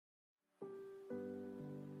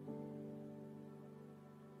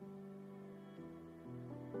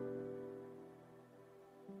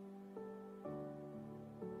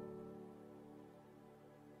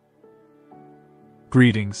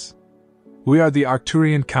Greetings. We are the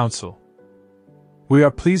Arcturian Council. We are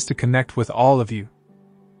pleased to connect with all of you.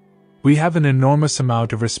 We have an enormous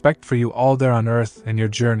amount of respect for you all there on Earth and your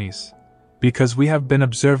journeys, because we have been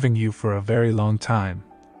observing you for a very long time.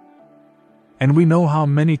 And we know how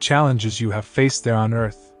many challenges you have faced there on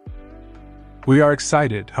Earth. We are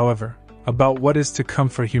excited, however, about what is to come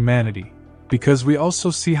for humanity, because we also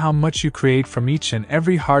see how much you create from each and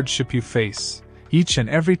every hardship you face, each and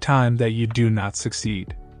every time that you do not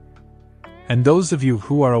succeed. And those of you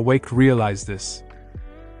who are awake realize this.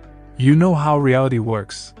 You know how reality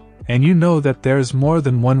works, and you know that there is more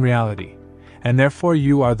than one reality, and therefore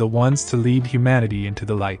you are the ones to lead humanity into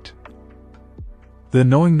the light. The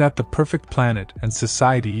knowing that the perfect planet and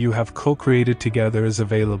society you have co-created together is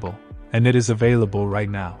available, and it is available right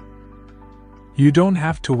now. You don't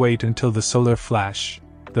have to wait until the solar flash,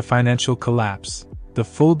 the financial collapse, the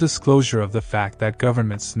full disclosure of the fact that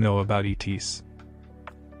governments know about ETs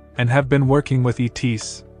and have been working with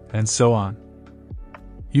ETs, and so on.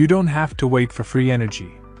 You don't have to wait for free energy,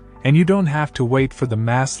 and you don't have to wait for the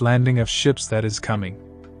mass landing of ships that is coming.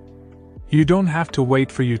 You don't have to wait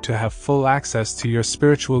for you to have full access to your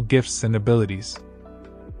spiritual gifts and abilities.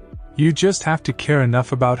 You just have to care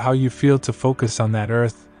enough about how you feel to focus on that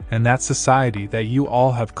Earth and that society that you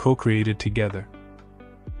all have co-created together.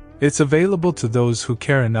 It's available to those who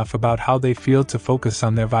care enough about how they feel to focus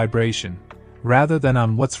on their vibration, rather than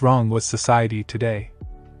on what's wrong with society today.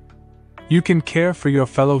 You can care for your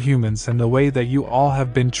fellow humans and the way that you all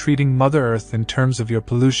have been treating Mother Earth in terms of your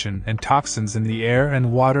pollution and toxins in the air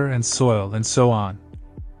and water and soil and so on.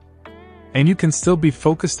 And you can still be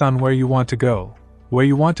focused on where you want to go, where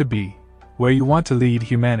you want to be, where you want to lead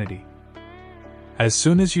humanity. As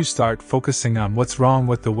soon as you start focusing on what's wrong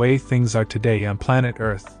with the way things are today on planet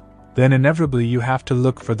Earth, then inevitably you have to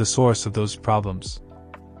look for the source of those problems.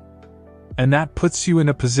 And that puts you in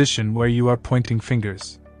a position where you are pointing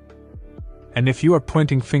fingers. And if you are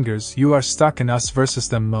pointing fingers, you are stuck in us versus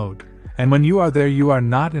them mode, and when you are there, you are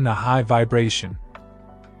not in a high vibration.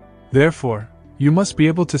 Therefore, you must be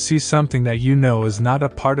able to see something that you know is not a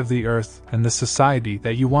part of the Earth and the society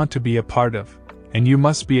that you want to be a part of, and you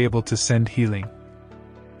must be able to send healing,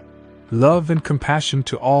 love and compassion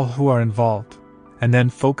to all who are involved, and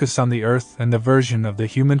then focus on the Earth and the version of the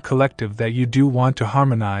human collective that you do want to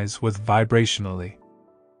harmonize with vibrationally.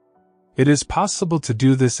 It is possible to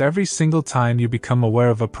do this every single time you become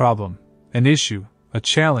aware of a problem, an issue, a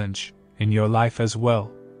challenge, in your life as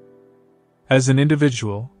well. As an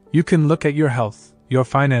individual, you can look at your health, your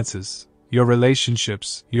finances, your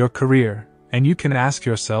relationships, your career, and you can ask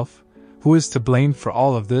yourself, who is to blame for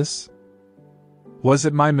all of this? Was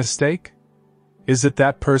it my mistake? Is it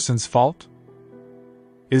that person's fault?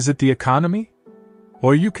 Is it the economy?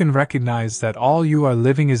 Or you can recognize that all you are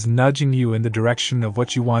living is nudging you in the direction of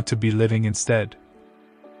what you want to be living instead.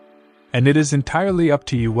 And it is entirely up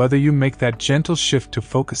to you whether you make that gentle shift to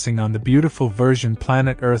focusing on the beautiful version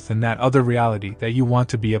planet Earth and that other reality that you want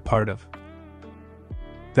to be a part of,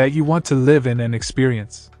 that you want to live in and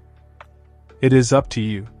experience. It is up to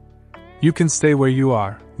you. You can stay where you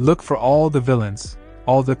are, look for all the villains,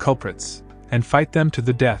 all the culprits, and fight them to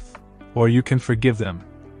the death, or you can forgive them.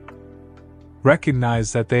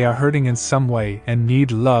 Recognize that they are hurting in some way and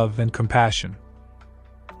need love and compassion.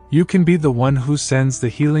 You can be the one who sends the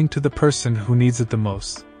healing to the person who needs it the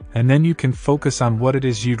most, and then you can focus on what it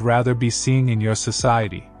is you'd rather be seeing in your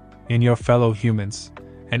society, in your fellow humans,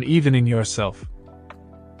 and even in yourself.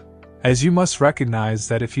 As you must recognize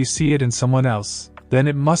that if you see it in someone else, then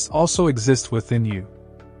it must also exist within you.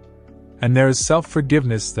 And there is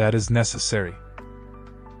self-forgiveness that is necessary.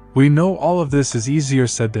 We know all of this is easier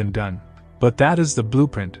said than done. But that is the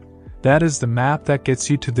blueprint, that is the map that gets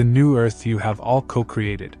you to the new Earth you have all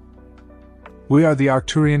co-created. We are the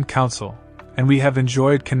Arcturian Council, and we have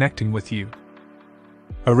enjoyed connecting with you.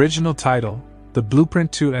 Original title, The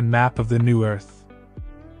Blueprint to and Map of the New Earth.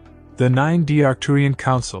 The 9D Arcturian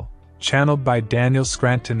Council, channeled by Daniel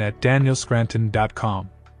Scranton at danielscranton.com.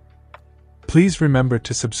 Please remember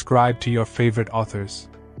to subscribe to your favorite authors.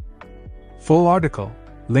 Full article,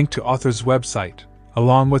 link to author's website,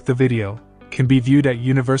 along with the video, can be viewed at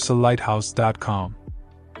universallighthouse.com.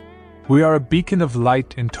 We are a beacon of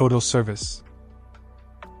light in total service.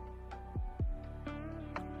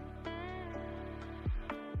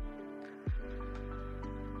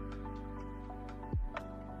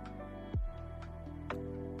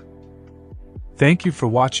 Thank you for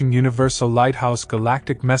watching Universal Lighthouse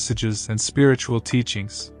Galactic Messages and Spiritual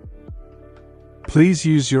Teachings. Please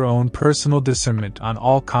use your own personal discernment on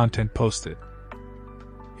all content posted.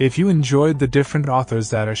 If you enjoyed the different authors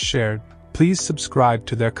that are shared, please subscribe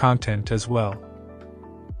to their content as well.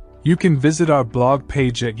 You can visit our blog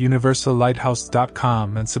page at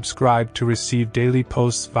universallighthouse.com and subscribe to receive daily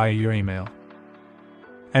posts via your email.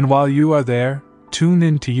 And while you are there, tune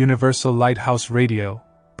in to Universal Lighthouse Radio,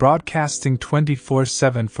 broadcasting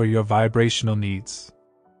 24/7 for your vibrational needs.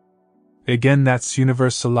 Again, that's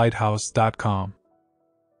universallighthouse.com.